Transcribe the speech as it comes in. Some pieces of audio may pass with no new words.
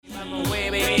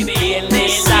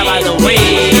viernes, sábado,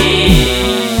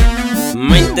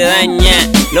 Mente daña,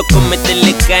 loco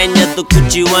métele caña a tu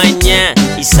cuchibaña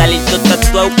y salito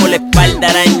tatuado por la espalda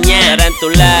araña.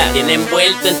 Tarántula, tiene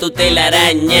envuelto en tu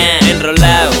telaraña,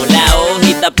 enrolado la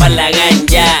hojita pa' la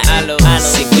ganja.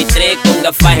 5 y 3 con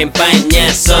gafas en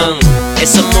paña. Son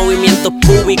esos movimientos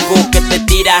públicos que te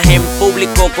tiras en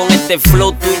público con este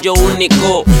flow tuyo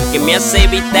único que me hace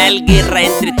evitar guerra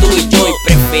entre tú y yo y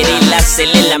preferir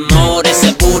hacerle el amor a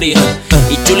ese booty.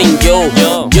 Y chulín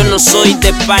yo no soy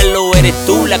de palo, eres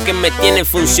tú la que me tiene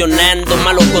funcionando,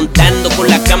 malo contando con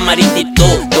la camarita y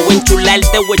todo. Te voy a enchular,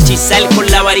 te voy a hechizar con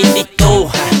la varita y todo.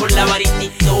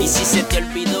 Y si se te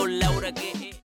olvida